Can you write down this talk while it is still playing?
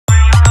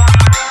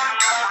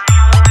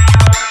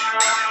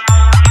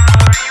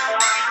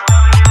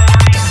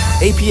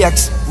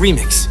APX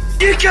Remix।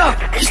 ये क्या,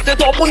 इसने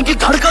तो अपन की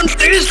धड़कन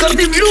तेज कर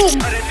दी वीरू।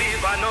 अरे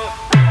दीवानो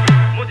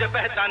मुझे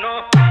पहचानो,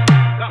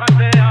 कहां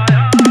से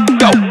आया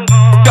Go,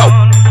 go, go,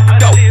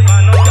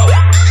 दीवानो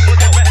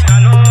मुझे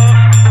पहचानो,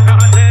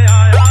 कहां से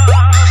आया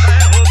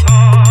मैं हूं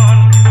कौन,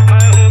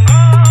 मैं हूं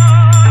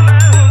कौन,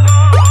 मैं हूं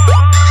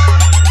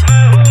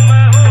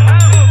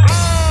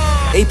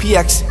कौन।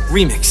 APX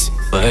Remix।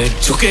 मैं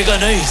झुकेगा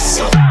नहीं।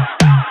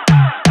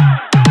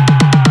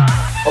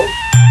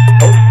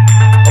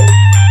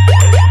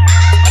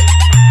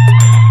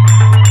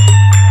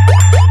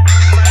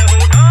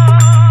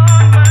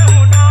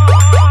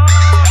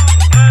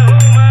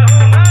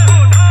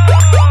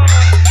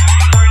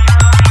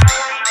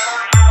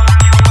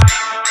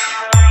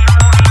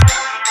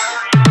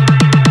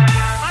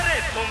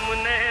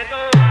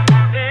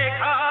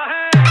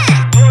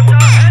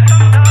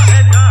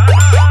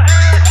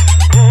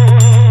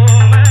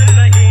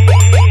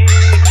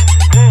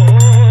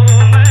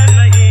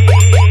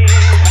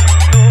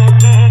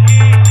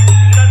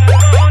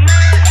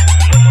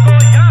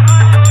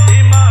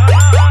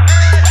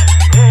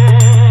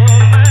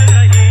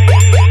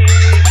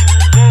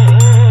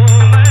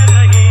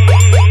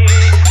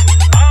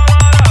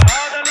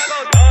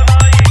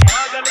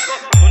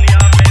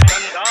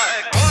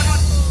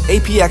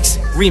 APX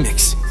Remix।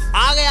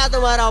 आ गया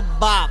तुम्हारा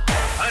बाप।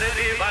 अरे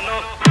दीवानो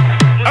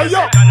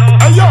Ayo,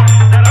 ayo,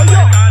 ayo।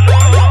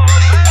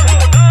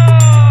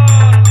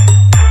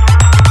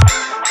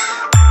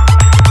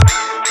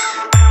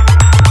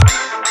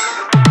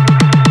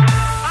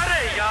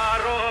 अरे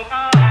यारों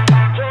का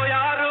जो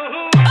यार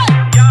हूँ,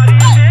 यारी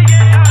में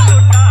ये यार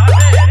उठा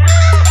दे तो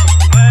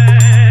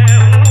मैं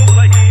हूँ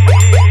वही,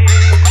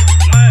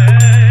 मैं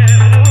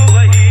हूँ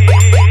वही।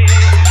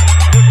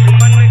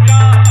 दुश्मन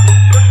का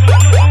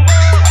दुश्मन हूँ वो,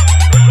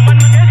 दुश्मन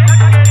के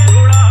छक्के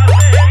छुड़ा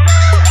दे तो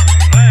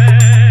मैं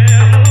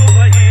हूँ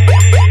वही,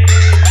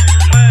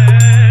 मैं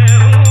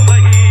हूँ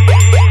वही।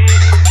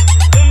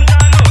 तुम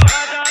जानो ना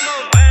जानो,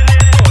 मैंने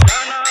तो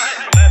जाना है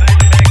महल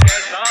में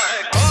कैसा है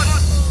कौन।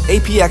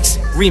 APX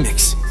Remix।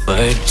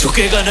 मैं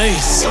झुकेगा नहीं।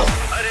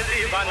 अरे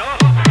दीवानो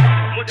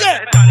मुझे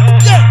पहचानो,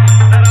 जरा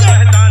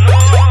पहचानो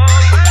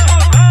मैं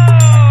हूं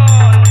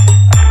कौन।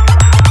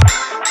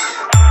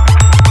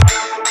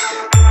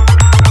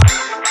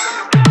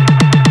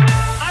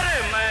 अरे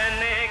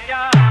मैंने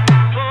क्या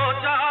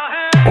सोचा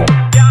है,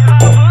 क्या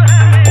ख्वाब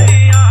है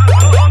मेरी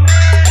आंखों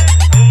में,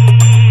 तुम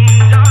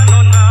जानो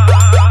ना,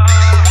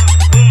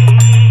 तुम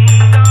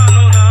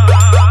जानो ना।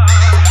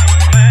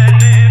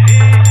 मैंने भी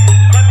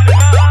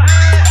बदला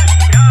है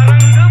क्या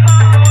रंग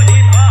बातों ही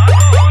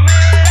बातों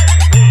में,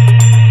 तुम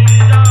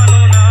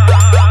जानो ना,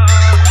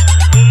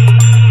 तुम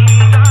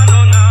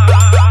जानो ना।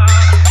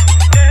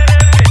 चेहरे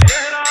पे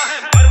चेहरा है,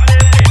 पर्दे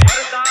पे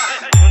पर्दा है,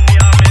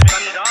 दुनिया में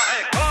समझा है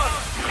कौन।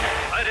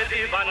 अरे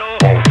दीवानो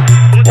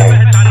मुझे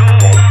पहचानो,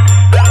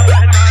 जरा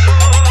पहचानो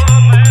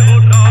मैं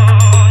हूं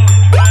कौन,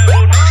 मैं हूं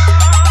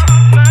कौन,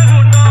 मैं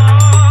हूं कौन,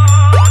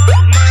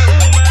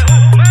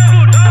 मैं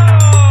हूं कौन।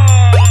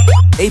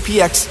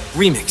 APX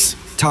Remix।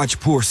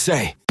 Tajpur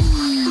say।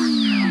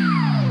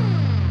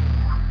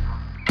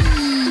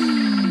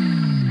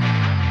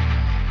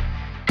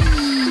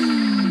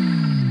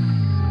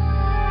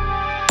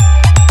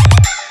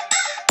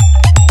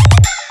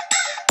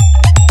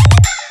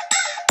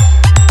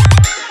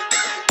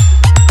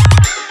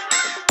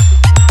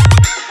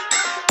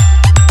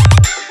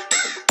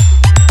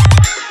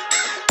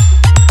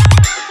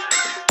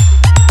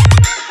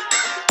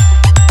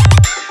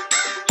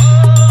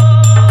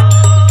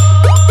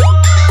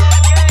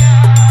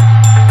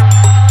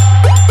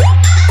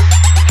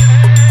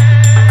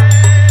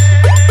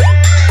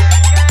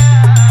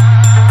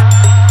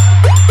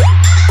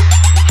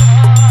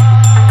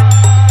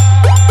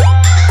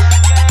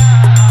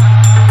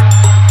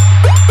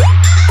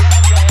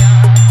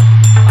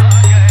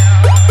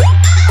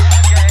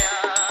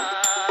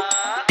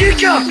 ये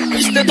क्या,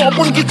 इसने तो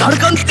अपन की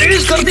धड़कन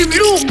तेज कर दी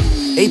Veeru.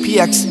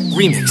 APX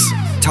Remix।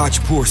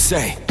 Tajpur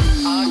say।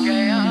 आ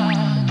गया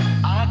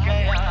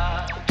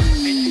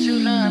दिल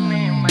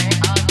चुराने मैं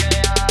आ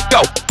गया।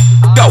 Go,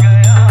 go,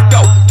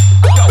 go,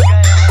 go।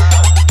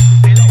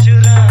 दिल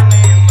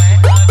चुराने मैं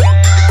आ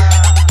गया,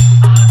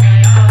 आ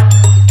गया,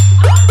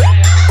 आ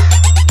गया।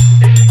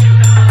 दिल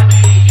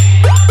चुराने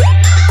आ गया।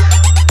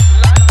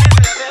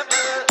 लाजिल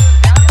रेबल,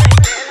 प्यार नहीं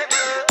तेलेबल,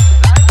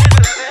 लाजिल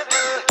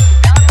रेबल,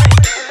 प्यार नहीं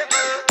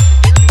तेलेबल,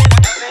 दिल मेरा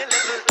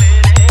अवेलेबल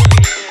तेरे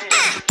लिए।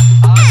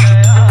 आ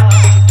गया,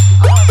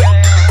 आ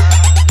गया,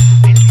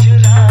 दिल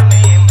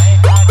चुराने मैं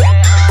आ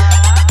गया,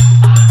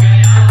 आ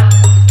गया,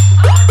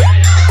 आ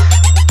गया,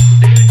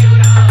 दिल चुराने।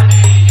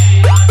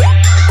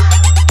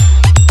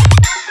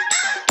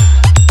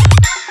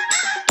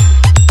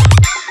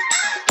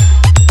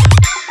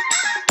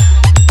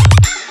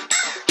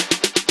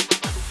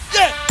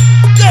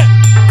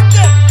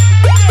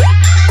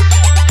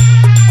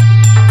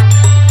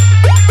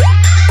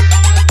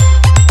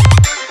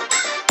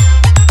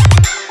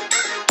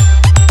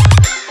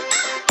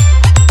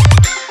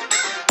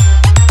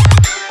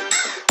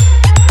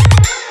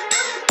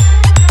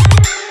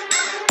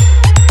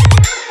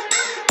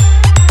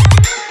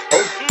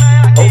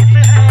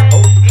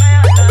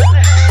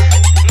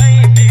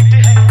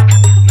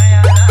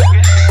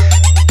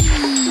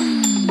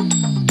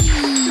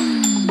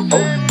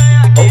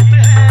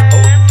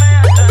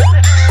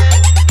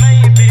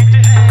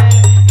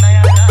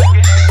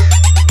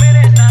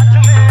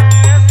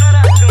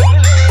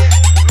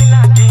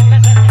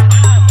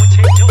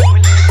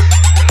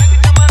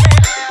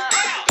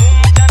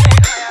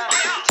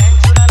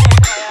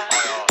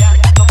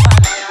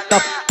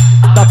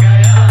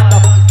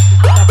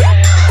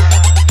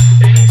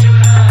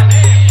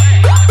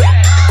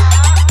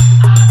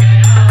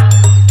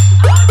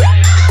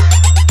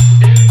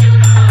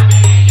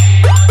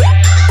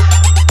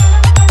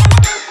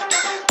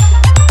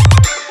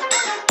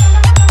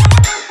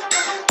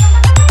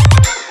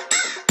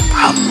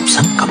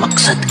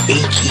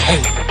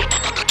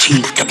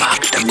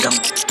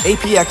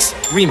 APX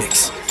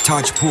Remix,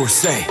 Tajpur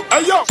Say.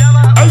 Ayo,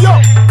 ayo,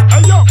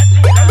 ayo,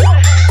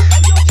 ayo.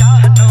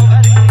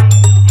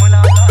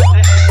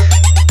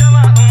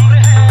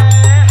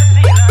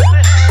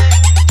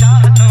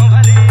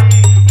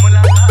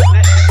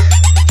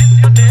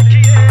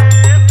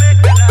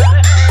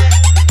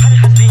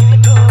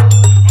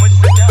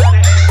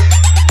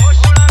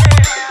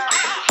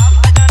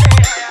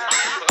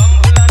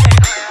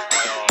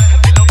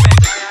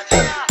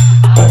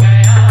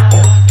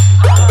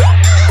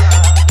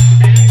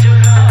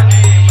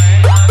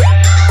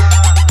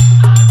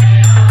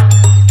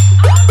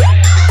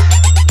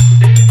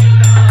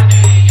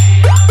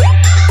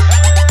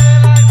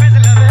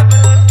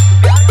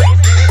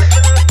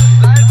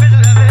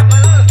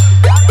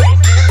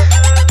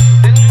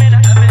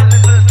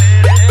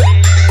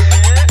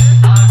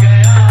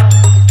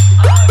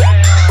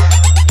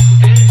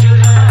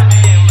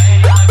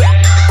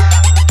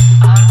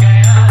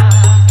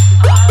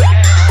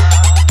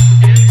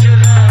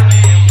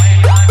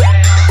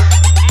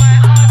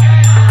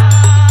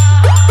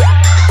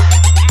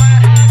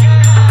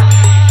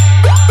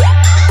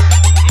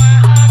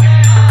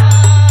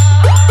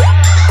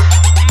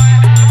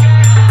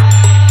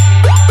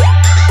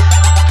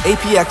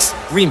 APX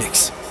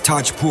Remix,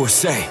 Tajpur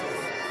Say.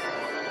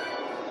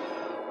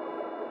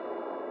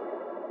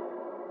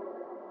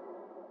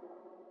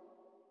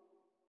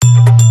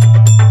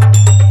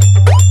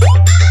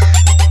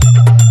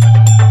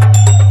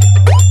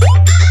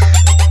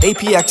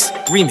 APX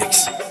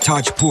Remix,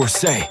 Tajpur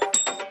Say.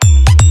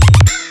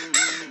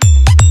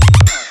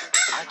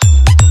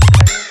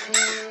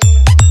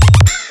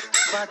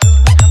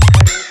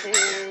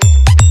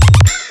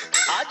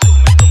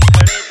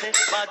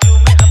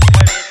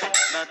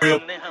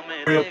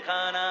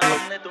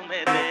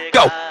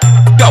 Go,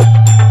 go,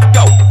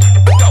 go,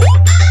 go.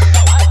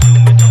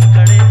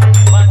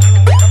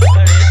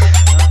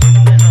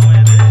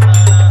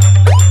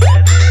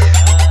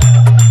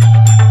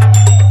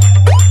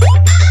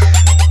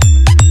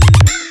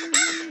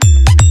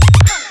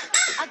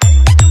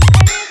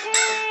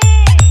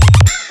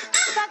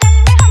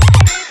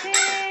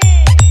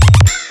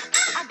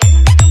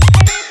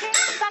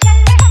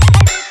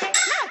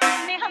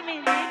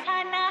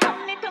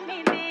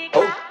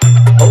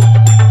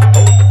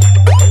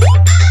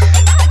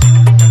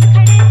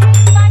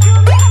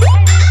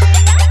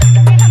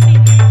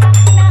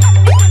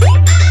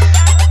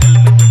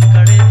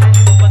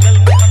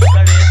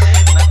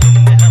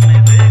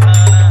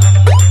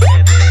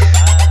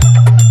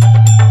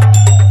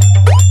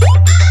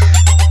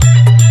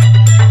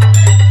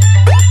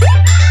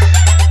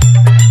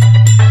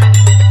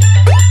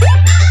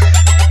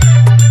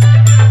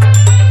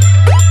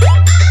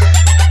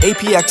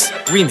 APX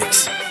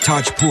Remix,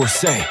 Tajpur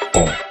Say.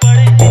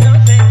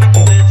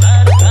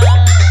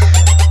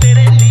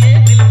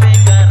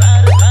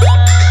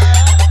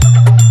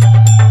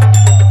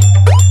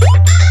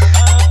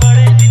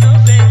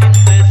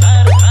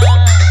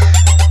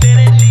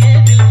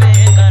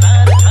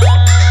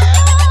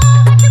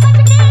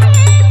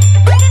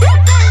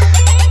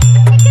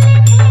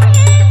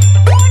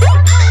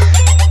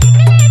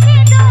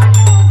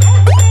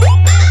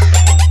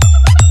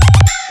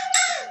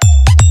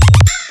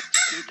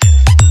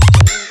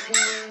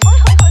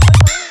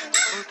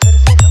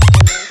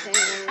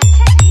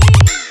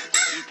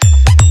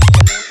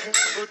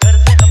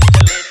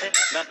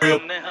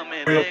 तुमने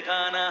हमें देखा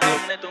ना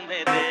हमने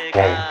तुम्हें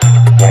देखा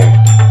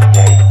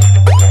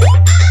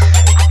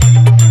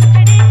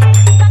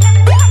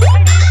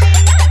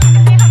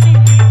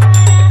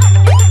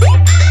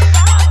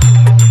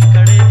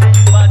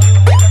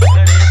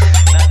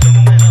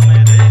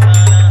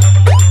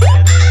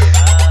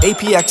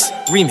APX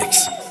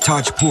Remix,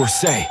 Tajpur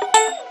Say.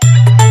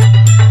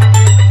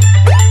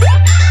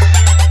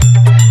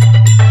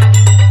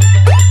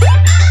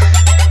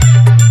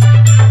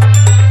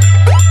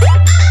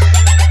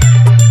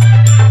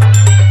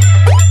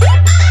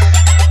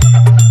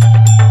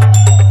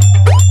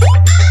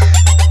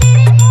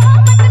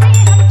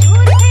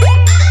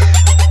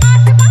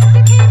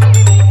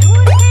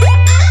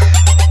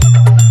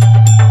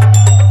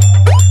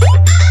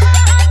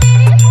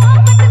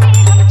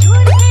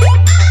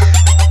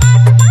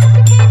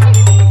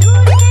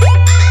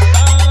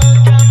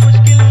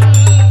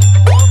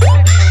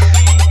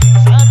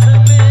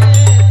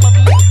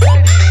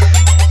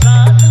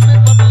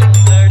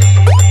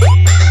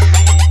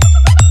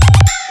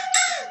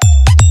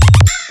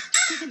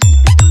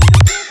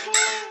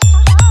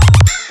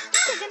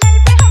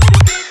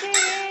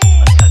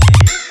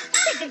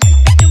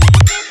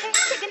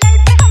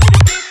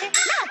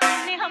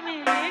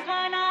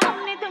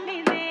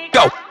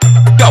 Go,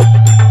 go,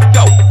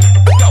 go,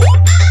 go.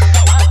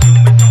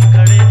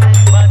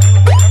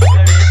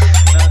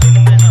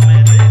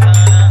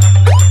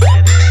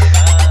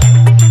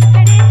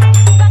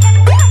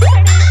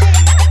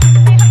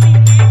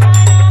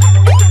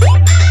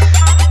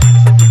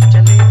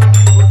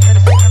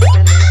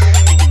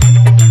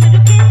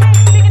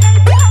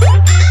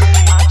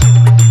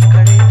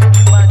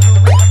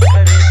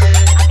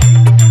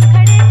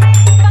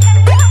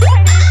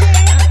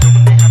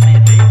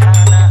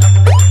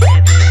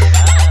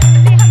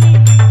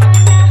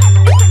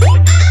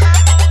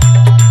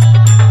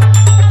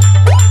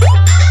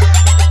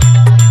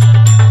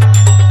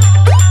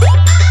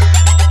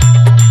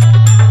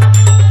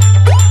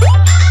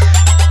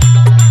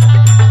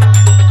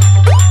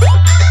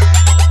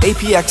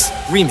 APX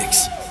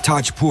Remix,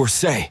 Tajpur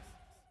Say.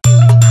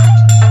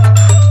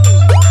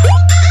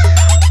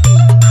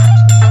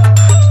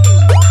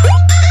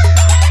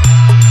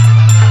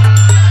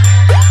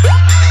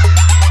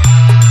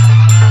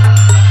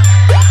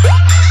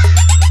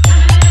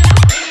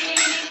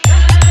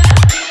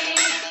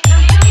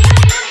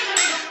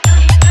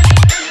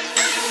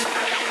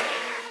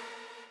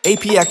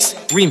 APX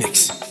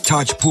Remix,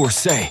 Tajpur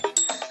Say.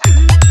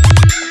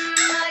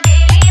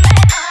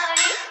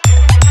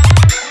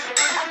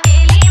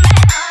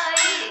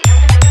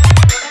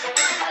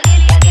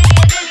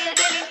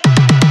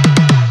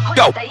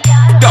 Go, go,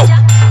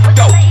 go.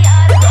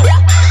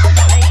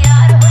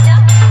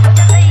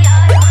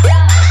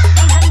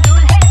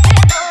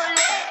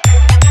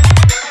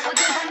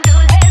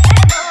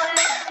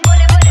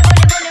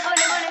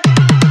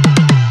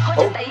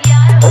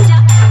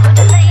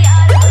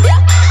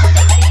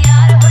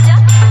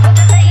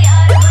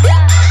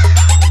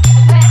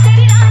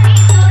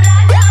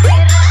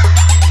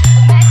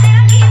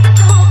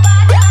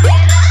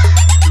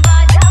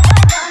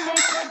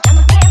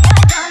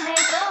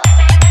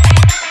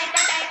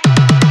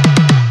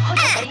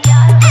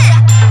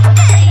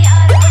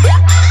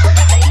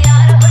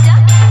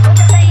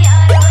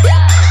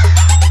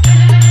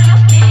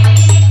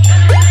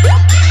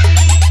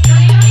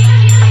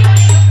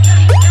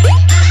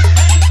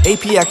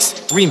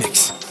 APX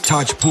Remix,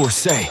 Tajpur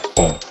Say.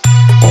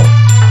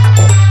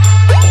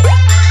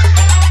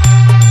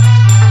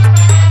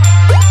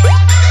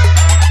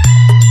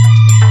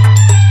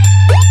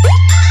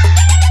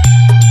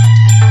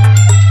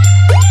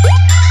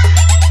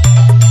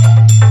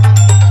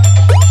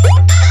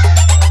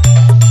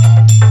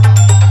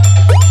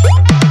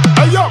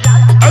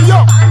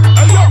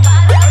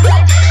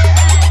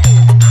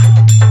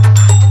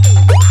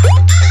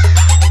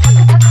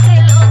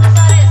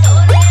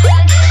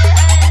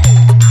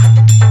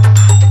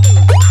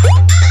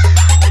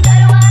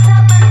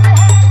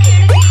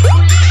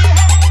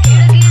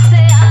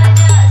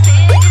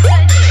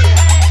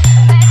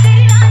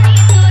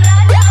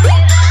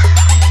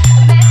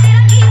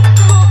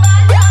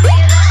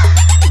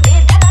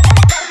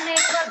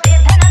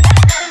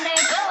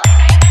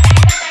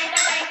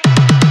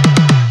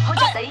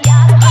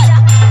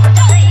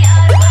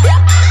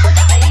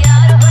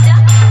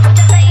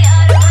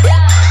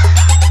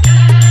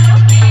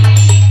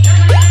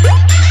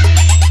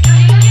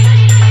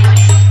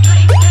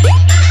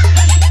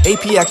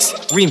 APX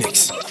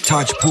Remix,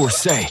 Tajpur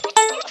Say.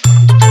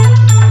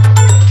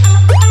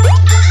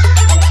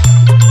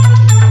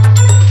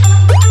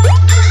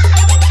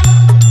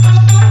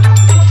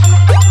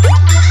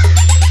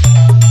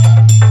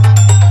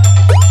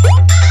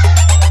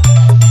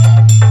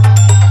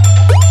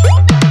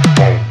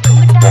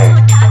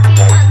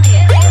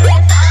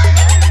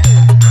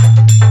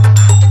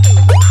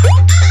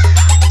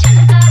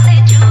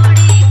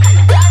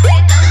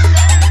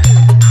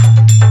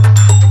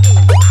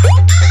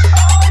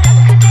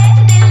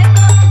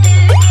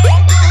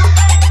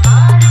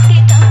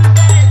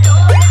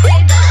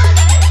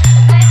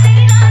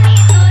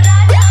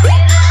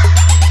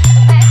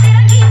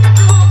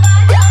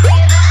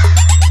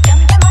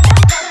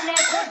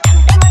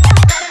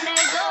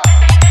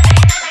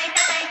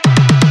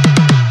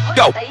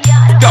 Go, go,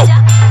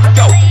 go.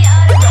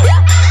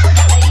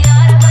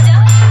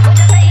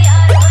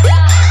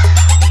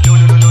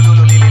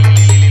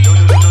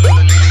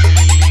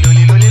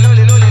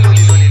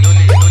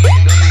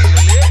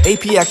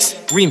 APX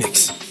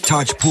Remix,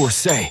 Tajpur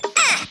Say.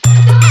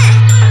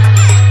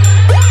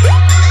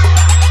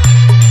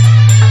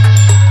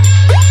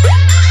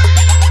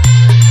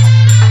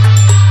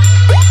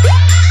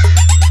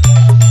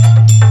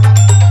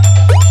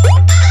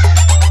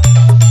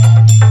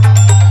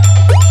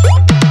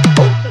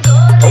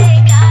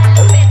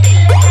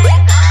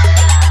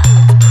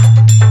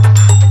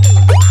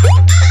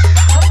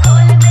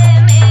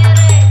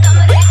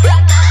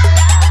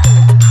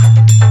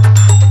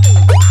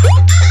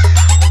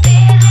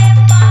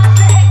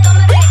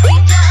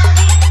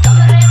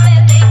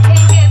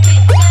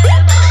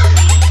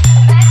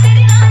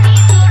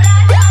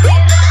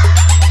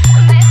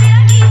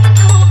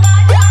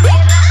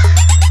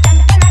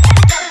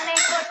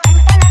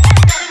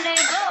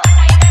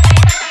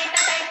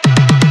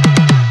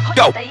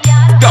 Go,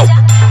 go,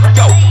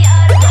 go.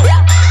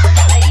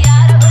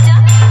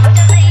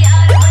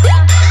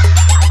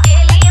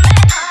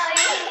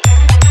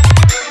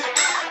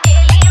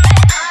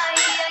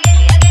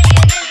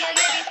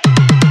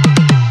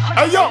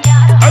 Ayo,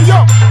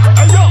 ayo,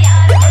 ayo,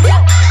 ayo.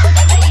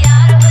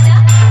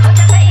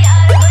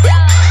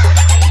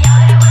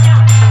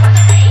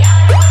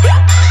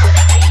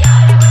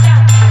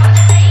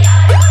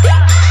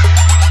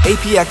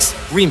 APX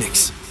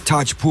Remix,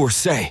 Tajpur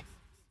Say.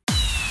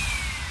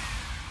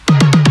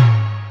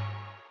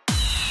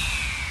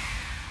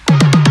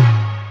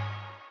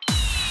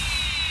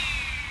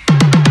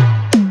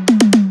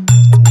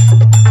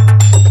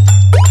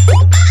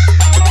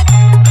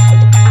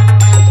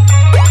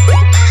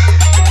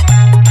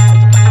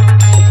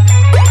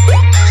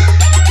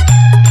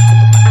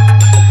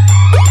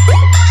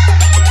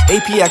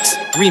 APX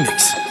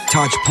Remix,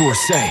 Tajpur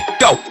Say.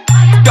 Go,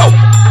 go,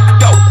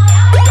 go.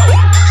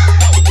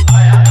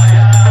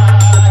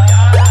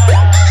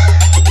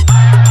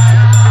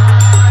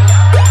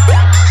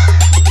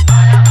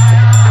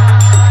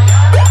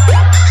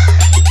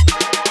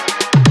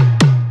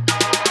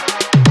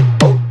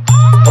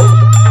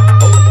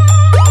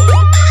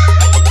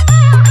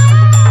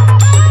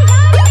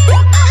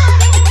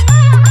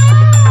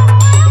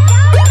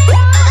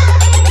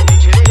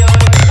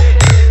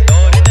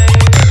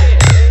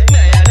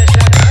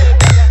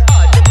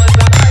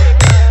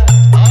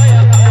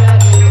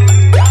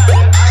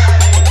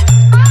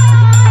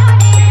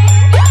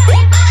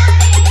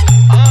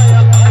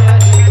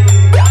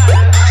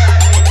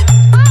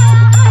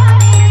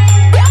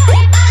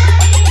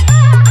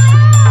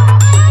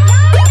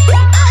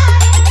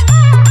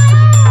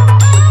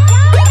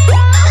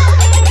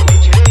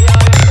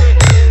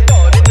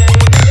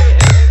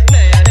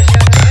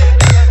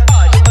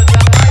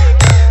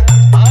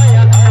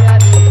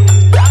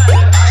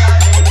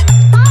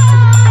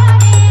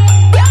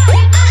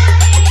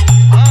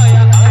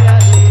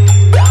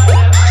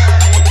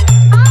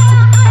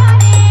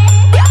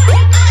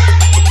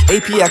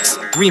 APX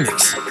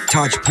Remix,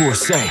 Tajpur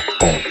Say.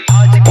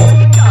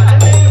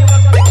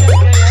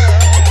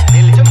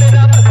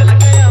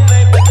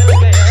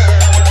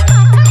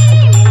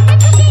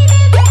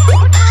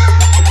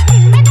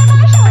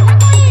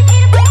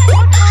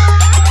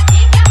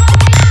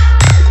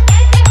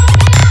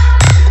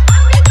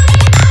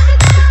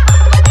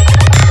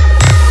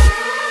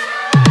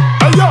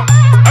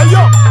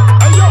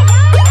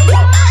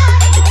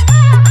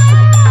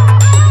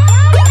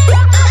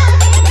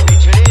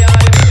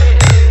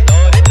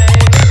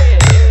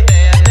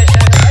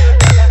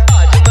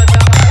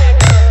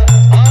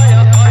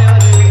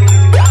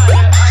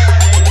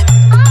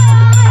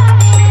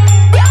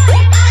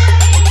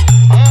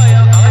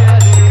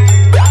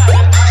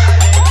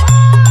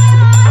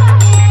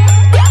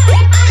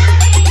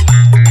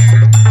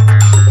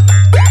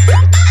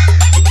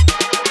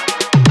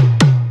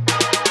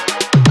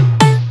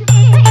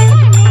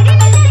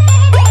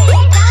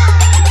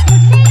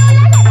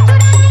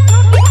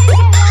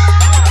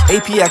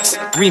 APX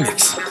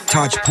Remix,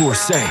 Tajpur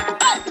Say.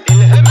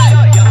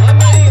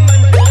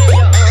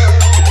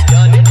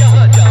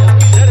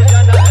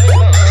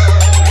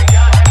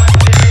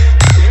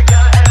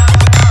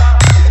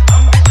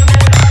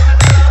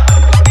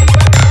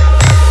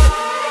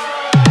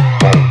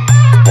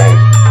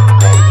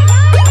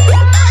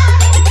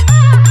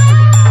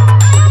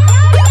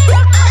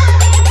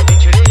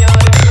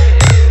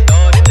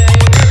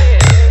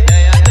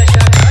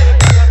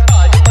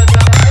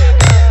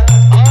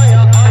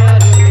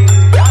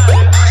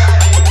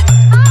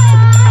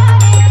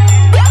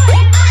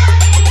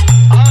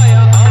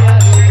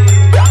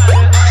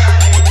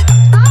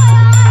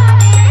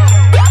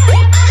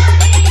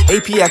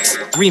 APX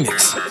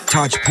Remix,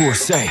 Tajpur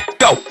Say.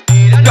 Go,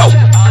 go,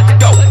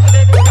 go.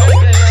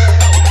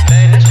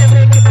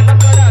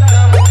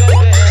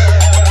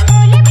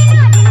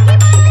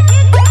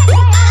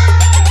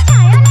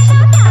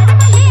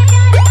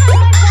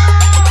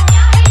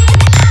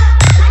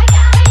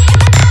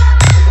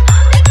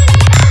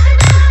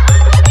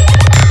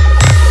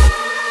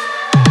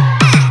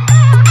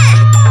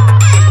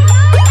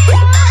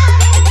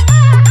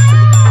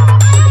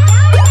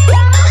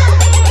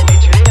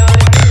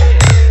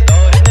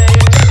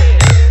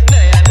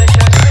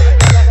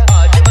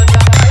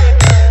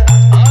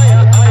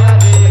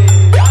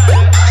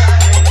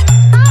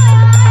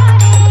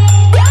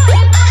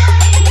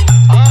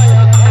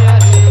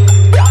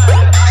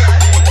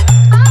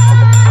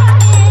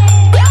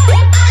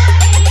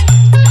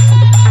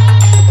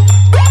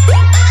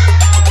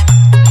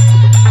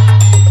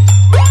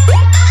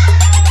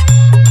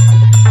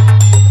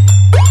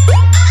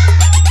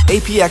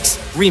 APX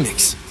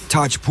Remix,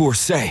 Tajpur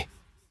Say.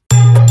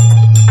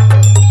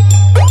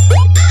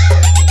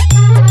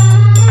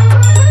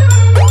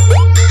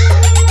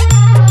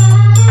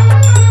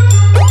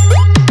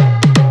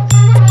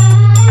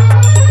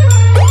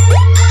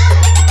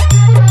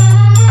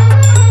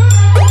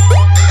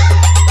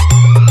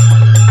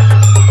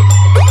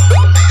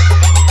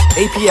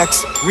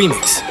 APX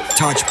Remix,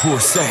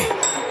 Tajpur Say.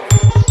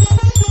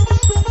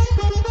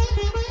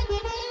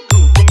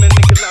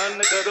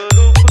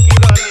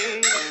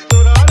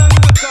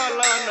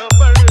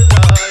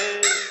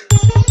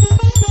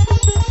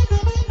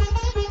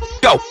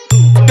 Go,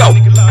 go,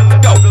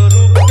 go, go.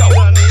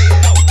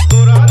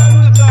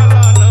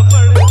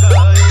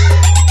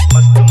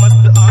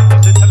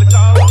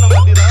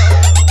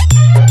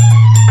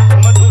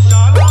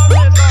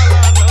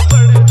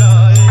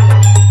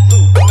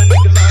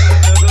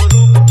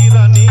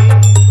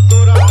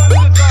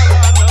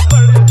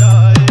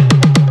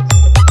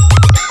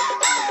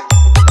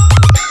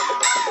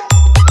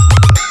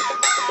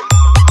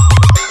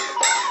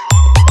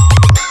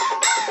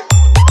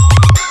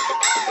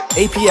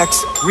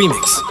 APX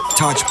Remix,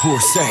 Tajpur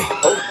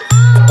Say.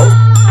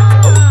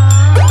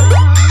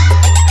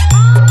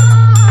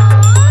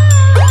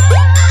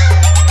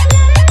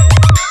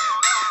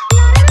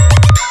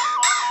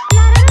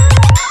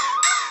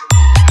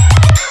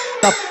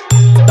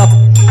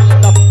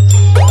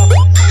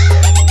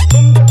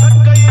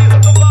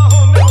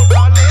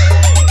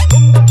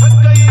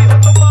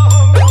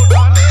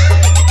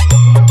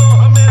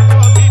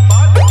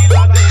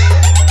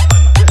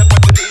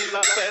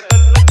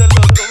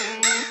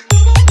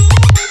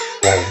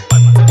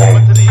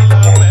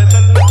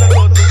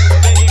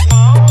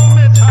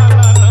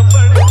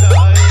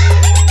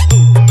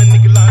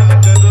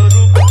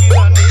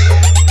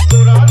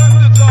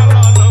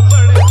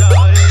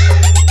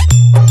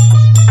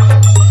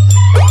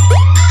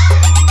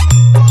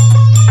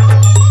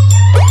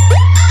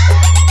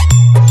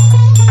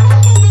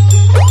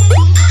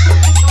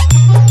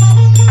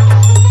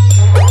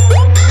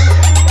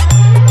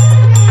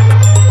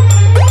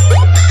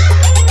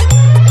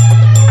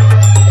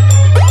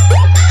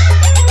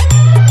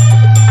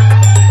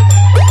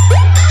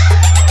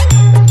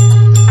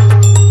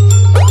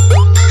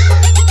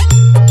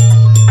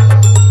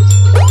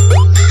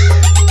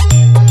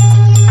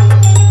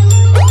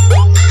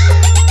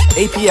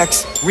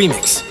 APX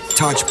Remix,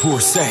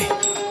 Tajpur Say.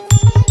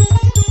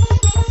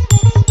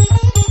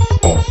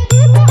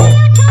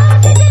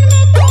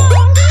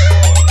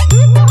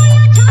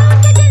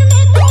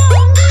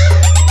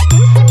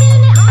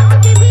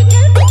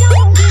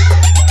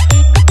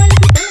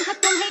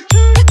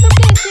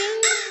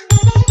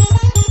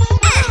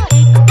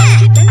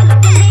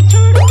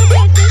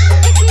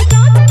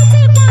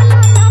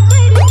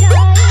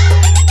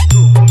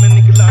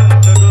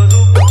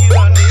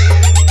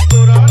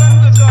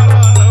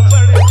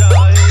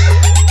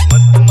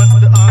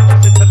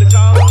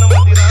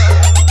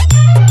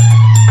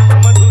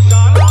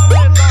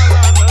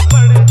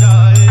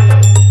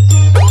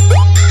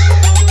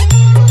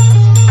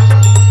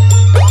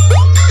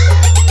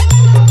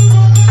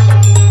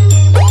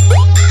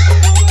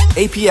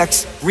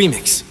 APX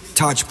Remix,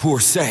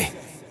 Tajpur Say.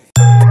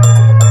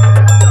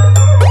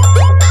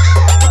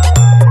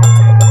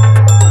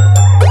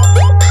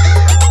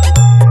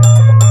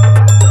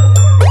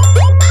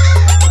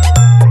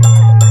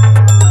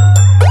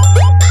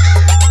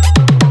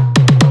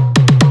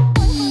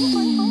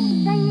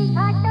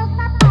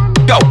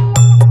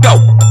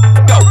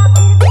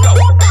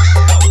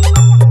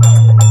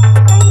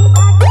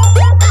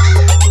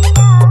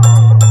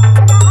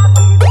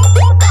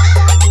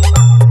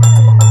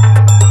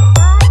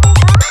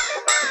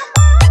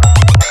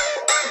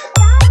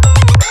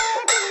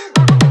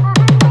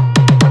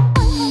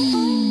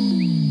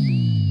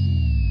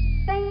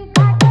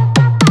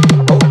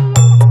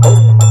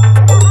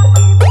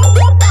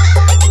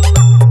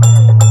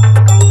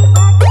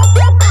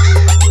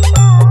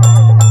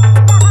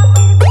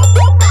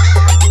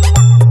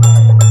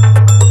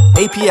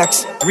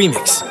 APX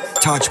Remix,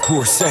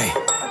 Tajpur Say.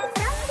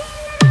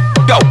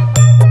 Go,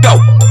 go,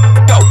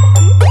 go,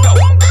 go.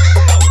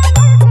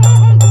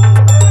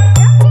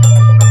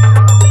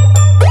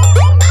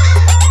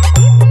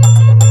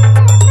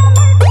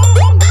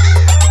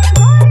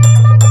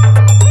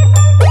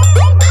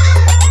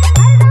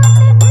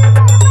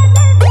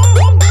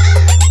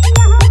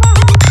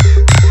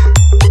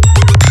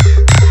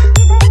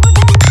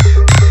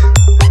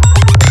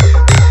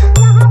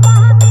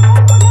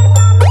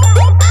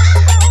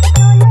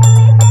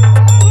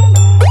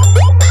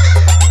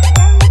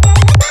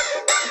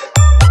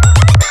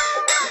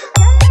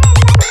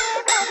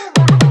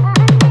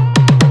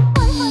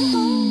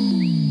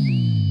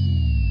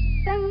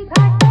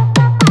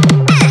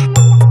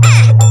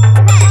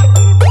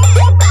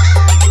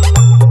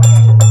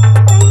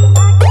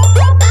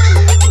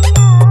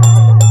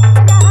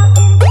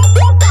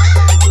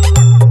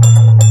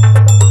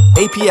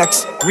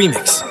 APX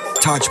Remix,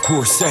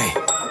 Tajpur Say.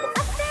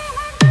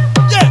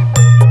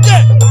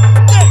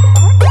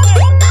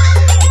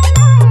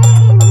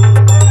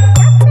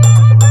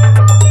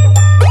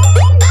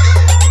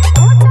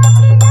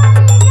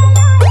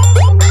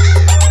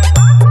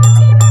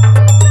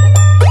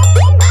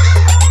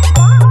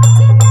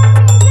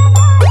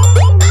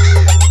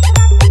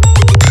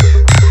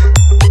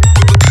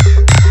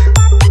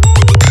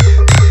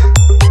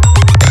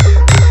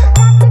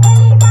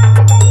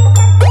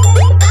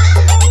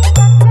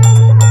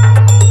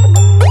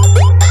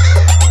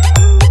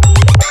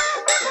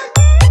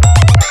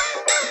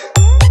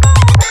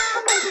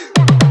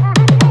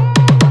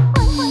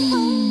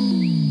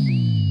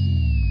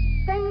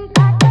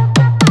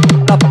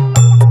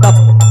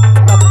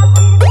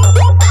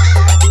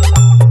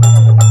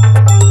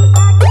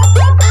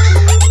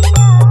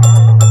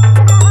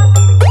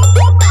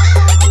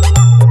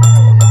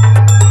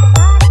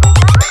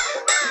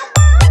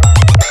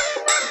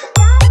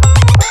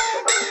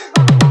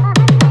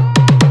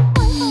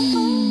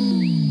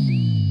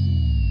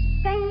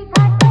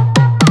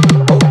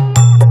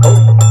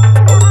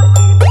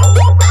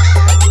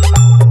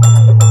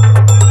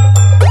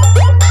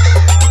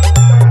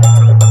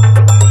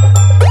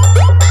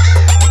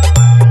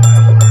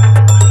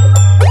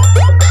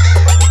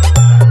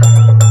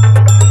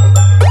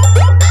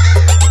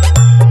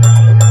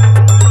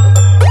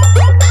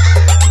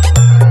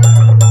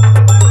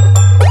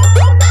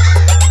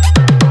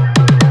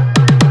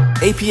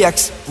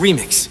 APX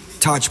Remix,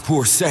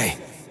 Tajpur Say.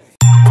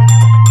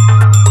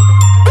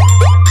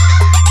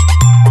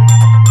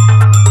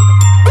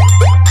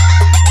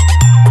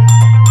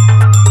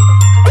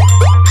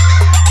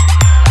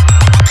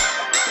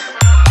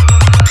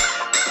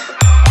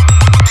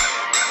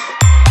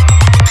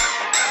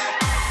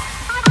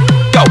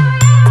 Go,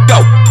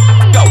 go,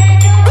 go,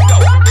 go.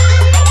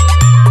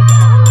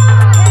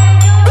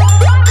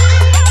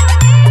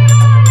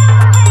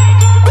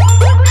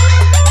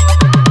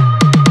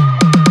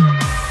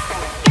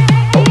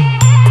 Oh,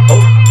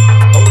 oh.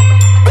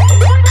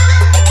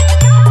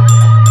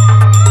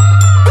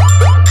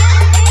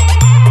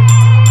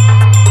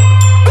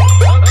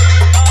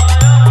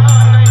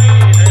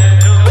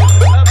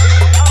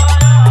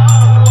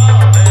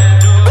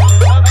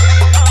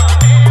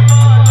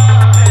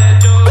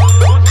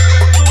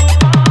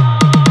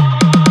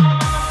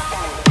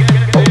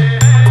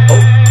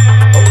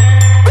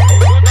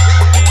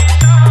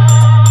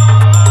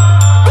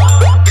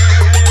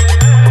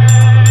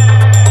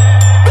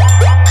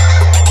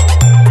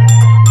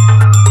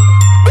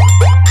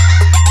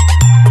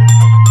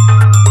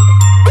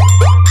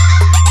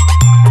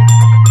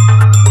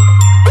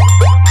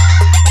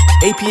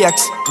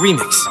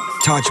 Remix,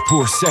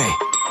 Tajpur Say.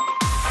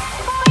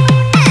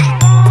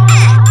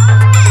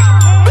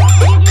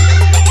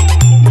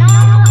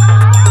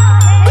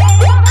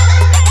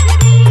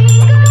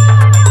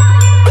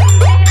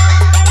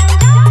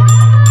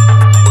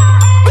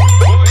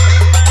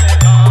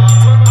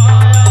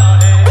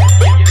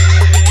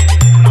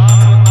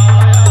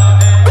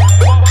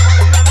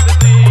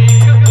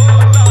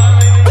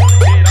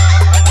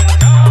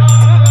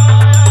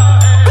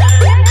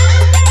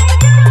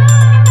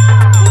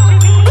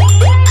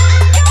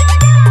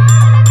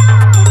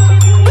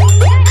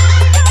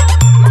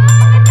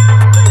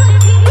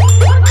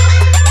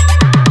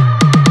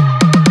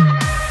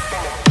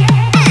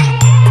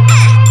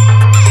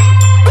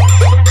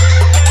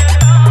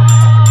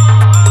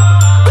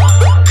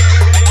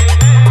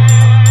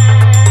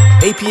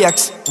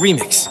 APX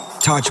Remix,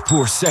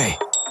 Tajpur Say.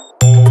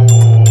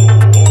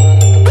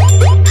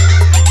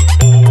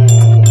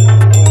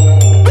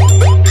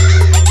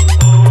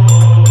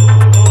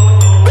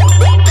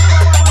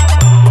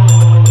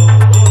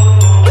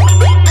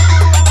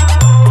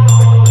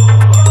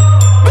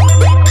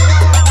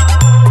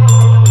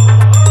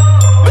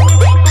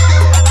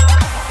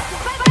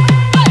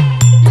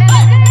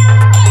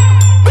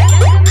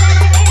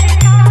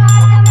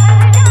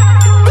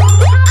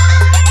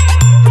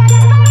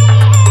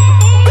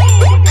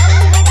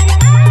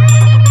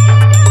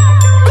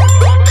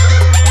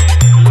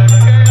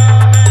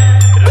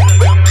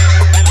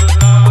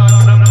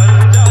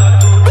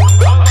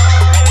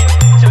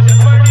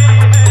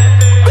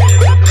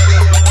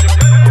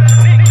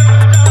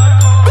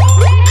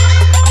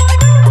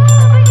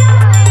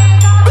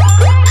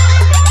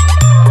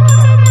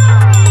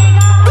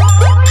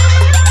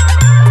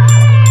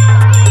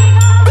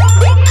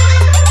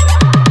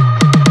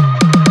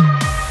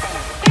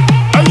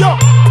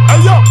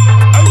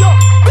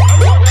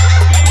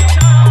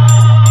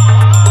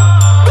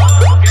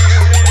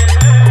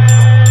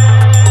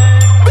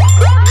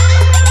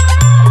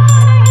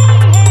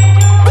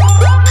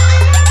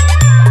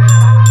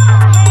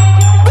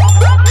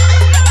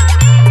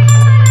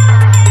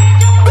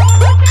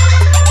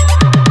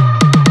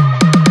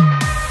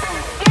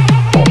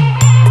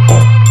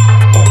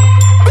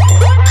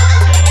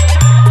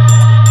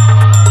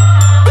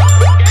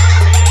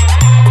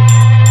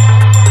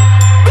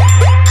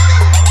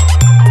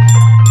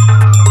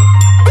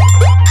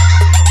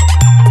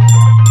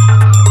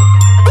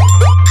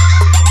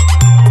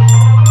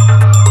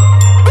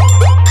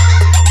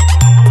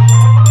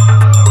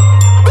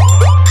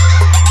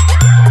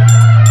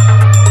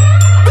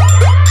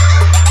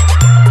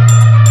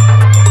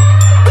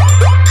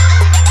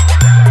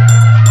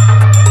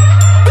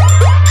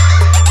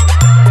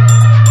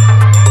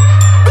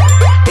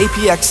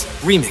 APX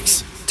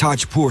Remix,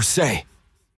 Tajpur Say.